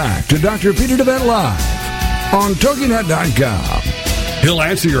 Welcome back to Dr. Peter DeVet Live on TogiNet.com. He'll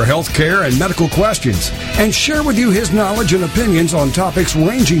answer your health care and medical questions and share with you his knowledge and opinions on topics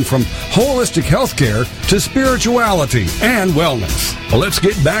ranging from holistic health care to spirituality and wellness. Let's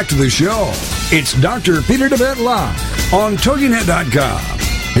get back to the show. It's Dr. Peter DeVet Live on TogiNet.com.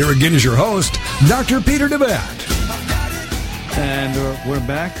 Here again is your host, Dr. Peter DeVet. And we're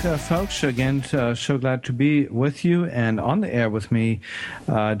back, folks. Again, so glad to be with you. And on the air with me,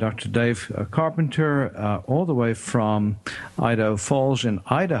 Dr. Dave Carpenter, all the way from Idaho Falls in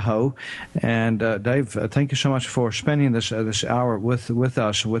Idaho. And Dave, thank you so much for spending this hour with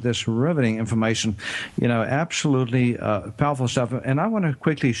us with this riveting information. Absolutely powerful stuff. And I want to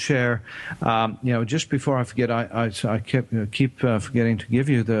quickly share. Just before I forget, I keep forgetting to give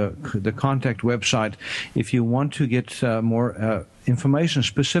you the contact website if you want to get more information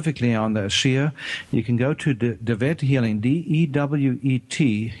specifically on the ASEA. You can go to DeWet Healing,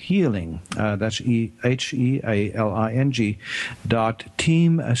 D-E-W-E-T, Healing, that's Healing,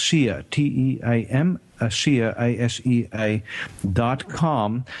 .team ASEA, T-E-A-M, ASEA,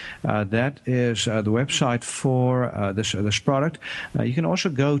 ASEA.com. That is the website for this product. You can also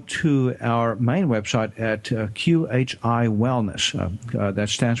go to our main website at QHI Wellness. That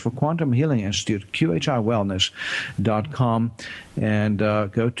stands for Quantum Healing Institute, QHIWellness.com. And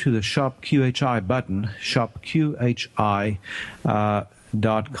go to the Shop QHI button, Shop QHI.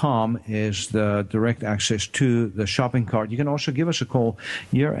 .com is the direct access to the shopping cart. You can also give us a call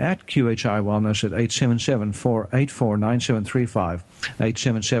here at QHI Wellness at 877-484-9735,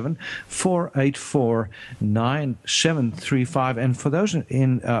 877-484-9735. And for those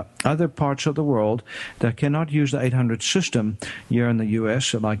in other parts of the world that cannot use the 800 system here in the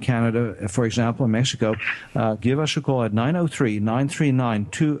U.S., like Canada, for example, and Mexico, give us a call at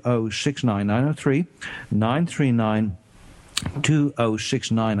 903-939-2069, 903-939-2069.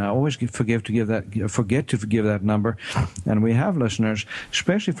 I always forget to give that number, and we have listeners,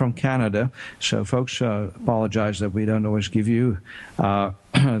 especially from Canada. So, folks, apologize that we don't always give you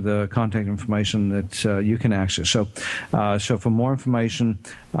the contact information that you can access. So for more information,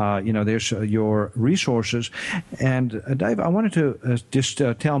 there's your resources. And Dave, I wanted to just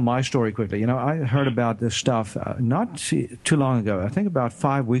tell my story quickly. I heard about this stuff not too long ago. I think about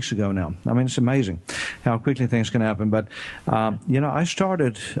 5 weeks ago now. I mean, it's amazing how quickly things can happen. But I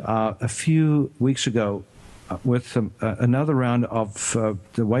started a few weeks ago with another round of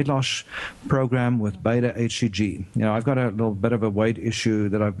the weight loss program with beta HCG. I've got a little bit of a weight issue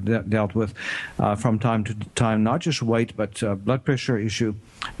that I've dealt with from time to time, not just weight, but blood pressure issue,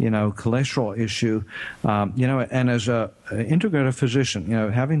 cholesterol issue, and as a integrative physician,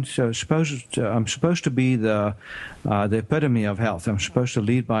 I'm supposed to be the epitome of health. I'm supposed to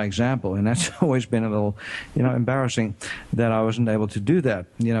lead by example, and that's always been a little, embarrassing that I wasn't able to do that,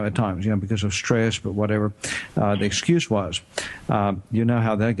 at times, because of stress, but whatever the excuse was. You know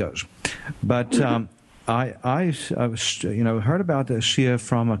how that goes. But I heard about the ASEA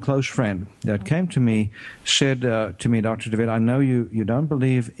from a close friend that came to me, said to me, Dr. DeVet, I know you don't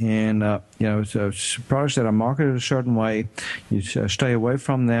believe in products that are marketed a certain way. You stay away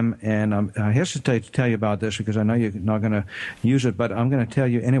from them, and I hesitate to tell you about this because I know you're not going to use it, but I'm going to tell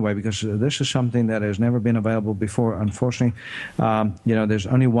you anyway because this is something that has never been available before. Unfortunately, there's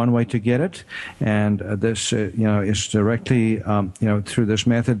only one way to get it, and this is directly through this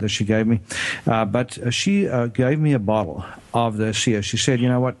method that she gave me, but she gave me a bottle of the ASEA. She said,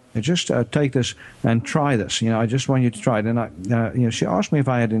 just take this and try this. I just want you to try it. And she asked me if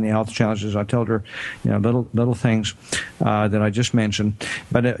I had any health challenges. I told her, little things that I just mentioned.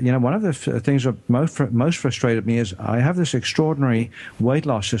 But one of the things that most frustrated me is I have this extraordinary weight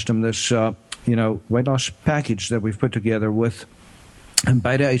loss system, this weight loss package that we've put together with and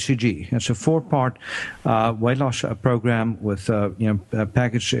beta-HCG. It's a 4-part weight loss program with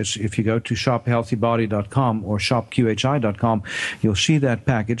package. If you go to shophealthybody.com or shopqhi.com, you'll see that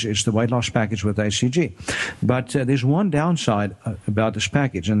package. It's the weight loss package with HCG. But there's one downside about this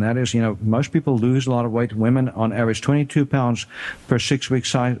package, and that is, most people lose a lot of weight. Women, on average, 22 pounds per 6-week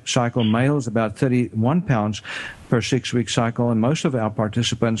cycle. Males, about 31 pounds per 6-week cycle, and most of our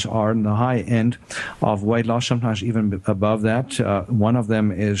participants are in the high end of weight loss, sometimes even above that. One of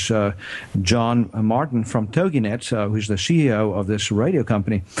them is John Martin from TogiNet, who's the CEO of this radio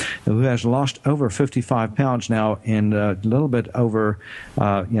company, who has lost over 55 pounds now in a little bit over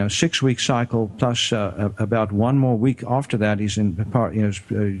 6-week cycle, plus about one more week after that he's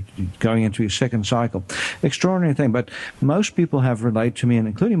going into his second cycle. Extraordinary thing. But most people have relayed to me, and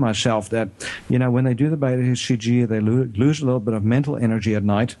including myself, that when they do the beta-HCG, they lose a little bit of mental energy at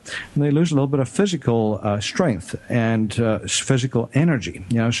night, and they lose a little bit of physical strength and physical energy.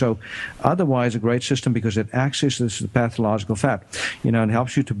 So otherwise a great system because it accesses the pathological fat, and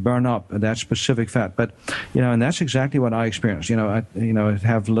helps you to burn up that specific fat. But and that's exactly what I experienced. I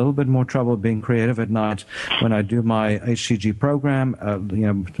have a little bit more trouble being creative at night when I do my HCG program.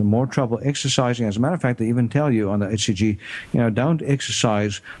 More trouble exercising. As a matter of fact, they even tell you on the HCG, don't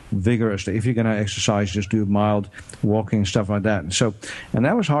exercise vigorously. If you're going to exercise, just do mild walking, stuff like that. And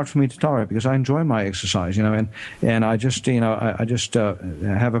that was hard for me to tolerate because I enjoy my exercise, and I just, I just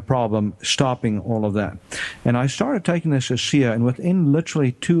have a problem stopping all of that. And I started taking this ASEA, and within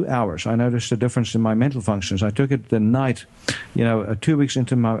literally 2 hours, I noticed a difference in my mental functions. I took it the night, 2 weeks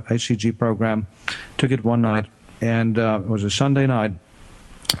into my HCG program, took it one night, and it was a Sunday night.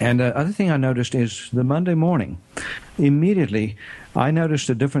 And the other thing I noticed is the Monday morning, immediately, I noticed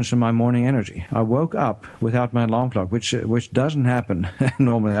a difference in my morning energy. I woke up without my alarm clock, which doesn't happen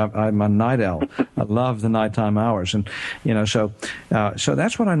normally. I'm a night owl. I love the nighttime hours, and so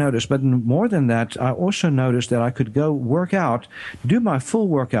that's what I noticed. But more than that, I also noticed that I could go work out, do my full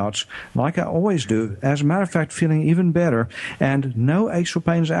workouts like I always do. As a matter of fact, feeling even better, and no aches or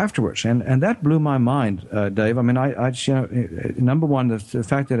pains afterwards. And that blew my mind, Dave. I mean, I number one, the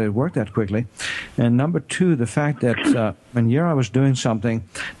fact that it worked that quickly, and number two, the fact that here I was doing something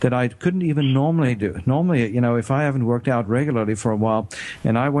that I couldn't even normally do. Normally, if I haven't worked out regularly for a while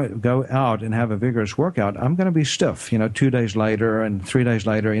and I go out and have a vigorous workout, I'm going to be stiff, 2 days later and 3 days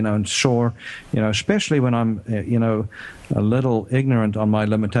later, and sore, especially when I'm, a little ignorant on my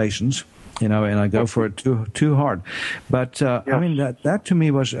limitations. And I go for it too hard. But, I mean, that to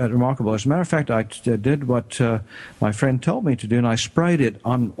me was remarkable. As a matter of fact, I did what my friend told me to do, and I sprayed it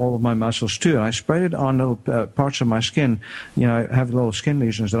on all of my muscles, too. And I sprayed it on little parts of my skin. I have little skin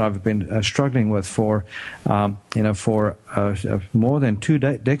lesions that I've been struggling with for more than 2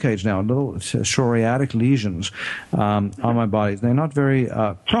 decades now, little psoriatic lesions on my body. They're not very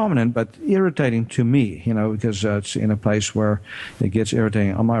prominent, but irritating to me, because it's in a place where it gets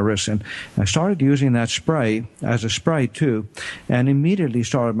irritating on my wrists. And I started using that spray as a spray, too, and immediately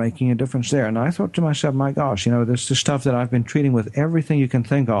started making a difference there. And I thought to myself, my gosh, this is the stuff that I've been treating with everything you can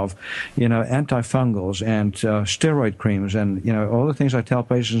think of, antifungals and steroid creams and, all the things I tell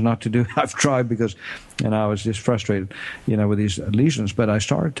patients not to do, I've tried because, I was just frustrated, with these lesions. But I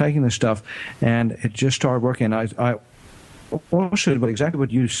started taking this stuff, and it just started working. I also did exactly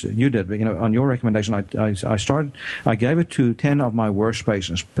what you did, but on your recommendation, I gave it to 10 of my worst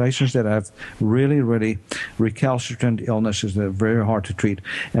patients that have really, really recalcitrant illnesses that are very hard to treat.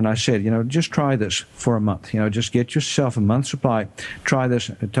 And I said, just try this for a month. Just get yourself a month's supply. Try this.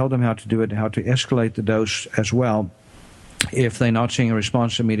 Tell them how to do it, how to escalate the dose as well, if they're not seeing a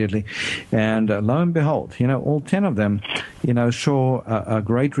response immediately. And lo and behold, all 10 of them, saw a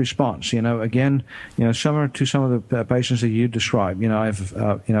great response. Again, similar to some of the patients that you described. I have,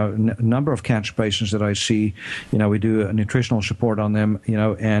 a number of cancer patients that I see. We do a nutritional support on them,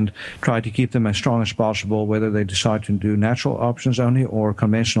 and try to keep them as strong as possible, whether they decide to do natural options only or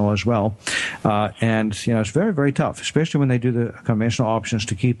conventional as well. And, it's very, very tough, especially when they do the conventional options,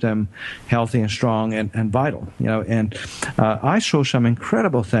 to keep them healthy and strong and vital, and I saw some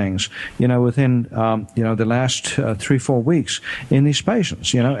incredible things, within, the last 3-4 weeks in these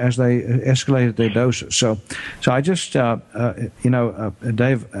patients, as they escalated their doses. So I just,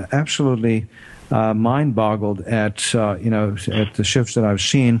 Dave, absolutely mind-boggled at, at the shifts that I've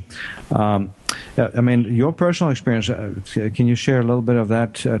seen. I mean, your personal experience, can you share a little bit of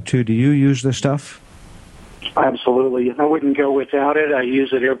that, too? Do you use this stuff? Absolutely. I wouldn't go without it. I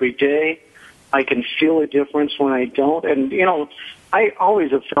use it every day. I can feel a difference when I don't. And, I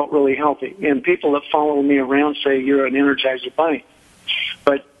always have felt really healthy. And people that follow me around say, you're an Energizer Bunny.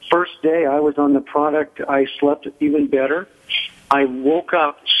 But first day I was on the product, I slept even better. I woke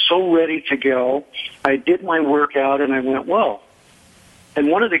up so ready to go. I did my workout, and I went, whoa. And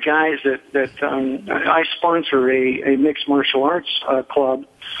one of the guys that I sponsor a mixed martial arts club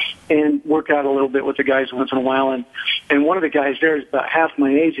and work out a little bit with the guys once in a while. And one of the guys there is about half my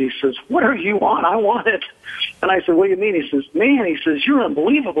age. He says, what are you on? I want it. And I said, what do you mean? He says, man, he says, you're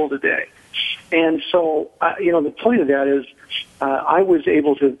unbelievable today. And so, the point of that is I was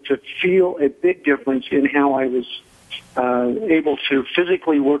able to feel a big difference in how I was able to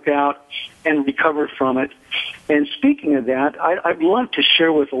physically work out and recover from it. And speaking of that, I'd love to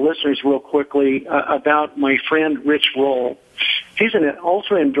share with the listeners real quickly about my friend Rich Roll. He's an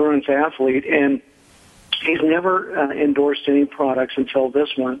ultra-endurance athlete, and he's never endorsed any products until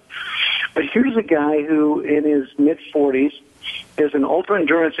this one. But here's a guy who, in his mid-40s, is an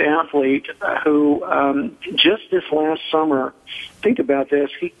ultra-endurance athlete who just this last summer, think about this,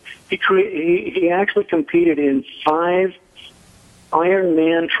 he actually competed in 5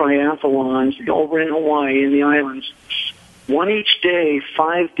 Ironman triathlons over in Hawaii in the islands, one each day,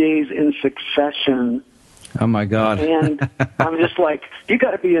 5 days in succession. Oh, my God. And I'm just like, you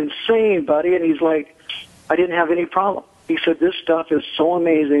got to be insane, buddy. And he's like, I didn't have any problem. He said, this stuff is so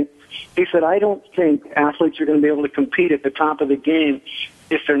amazing. He said, I don't think athletes are going to be able to compete at the top of the game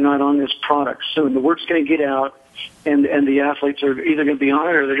if they're not on this product soon. The word's going to get out, and the athletes are either going to be on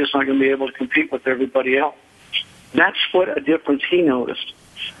it or they're just not going to be able to compete with everybody else. That's what a difference he noticed.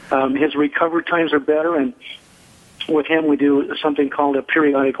 His recovery times are better, and with him we do something called a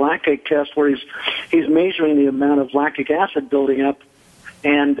periodic lactate test where he's measuring the amount of lactic acid building up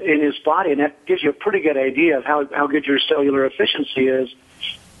and in his body, and that gives you a pretty good idea of how good your cellular efficiency is.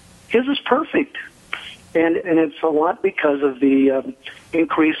 His is perfect, and it's a lot because of the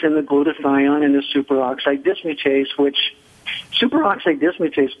increase in the glutathione and the superoxide dismutase, which superoxide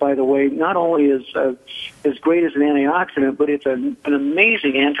dismutase, by the way, not only is as great as an antioxidant, but it's an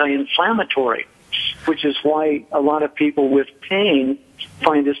amazing anti-inflammatory, which is why a lot of people with pain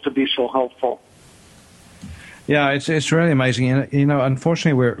find this to be so helpful. Yeah, it's really amazing. And,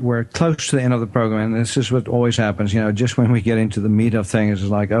 unfortunately, we're close to the end of the program, and this is what always happens. Just when we get into the meat of things, it's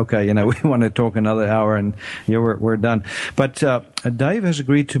like, okay, we want to talk another hour, and we're done. But Dave has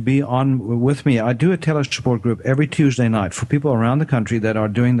agreed to be on with me. I do a tele-support group every Tuesday night for people around the country that are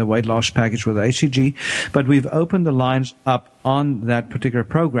doing the weight loss package with ACG, but we've opened the lines up on that particular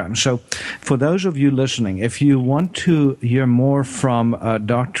program. So for those of you listening, if you want to hear more from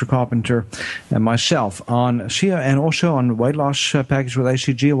Dr. Carpenter and myself on ASEA and also on weight loss package with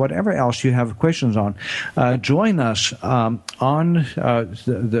ACG or whatever else you have questions on, join us on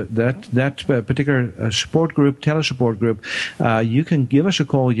that particular support group, tele-support group. You can give us a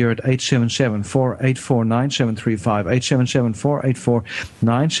call here at 877-484-9735,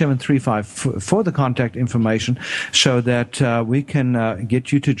 877-484-9735 for the contact information so that we can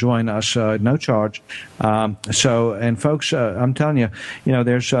get you to join us, no charge. And folks, I'm telling you,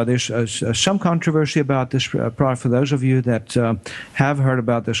 there's some controversy about this product. For those of you that have heard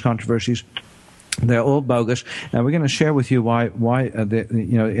about this controversies, they're all bogus, and we're going to share with you why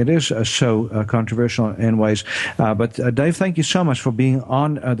it is so controversial in ways. But Dave, thank you so much for being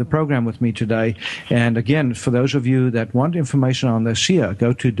on the program with me today. And again, for those of you that want information on the ASEA,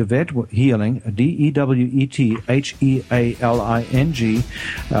 go to Devet Healing, DEWETHEALING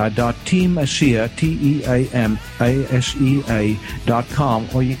 .teamasea TEAMASEA.com,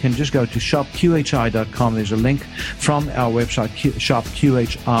 or you can just go to shopqhi.com. There's a link from our website,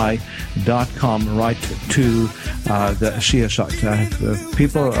 shopqhi.com. Right to the ASEA site.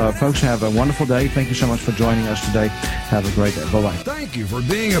 Folks, have a wonderful day. Thank you so much for joining us today. Have a great day. Bye-bye. Thank you for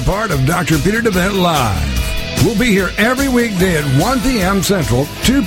being a part of Dr. Peter DeVent Live. We'll be here every weekday at 1 p.m. Central, 2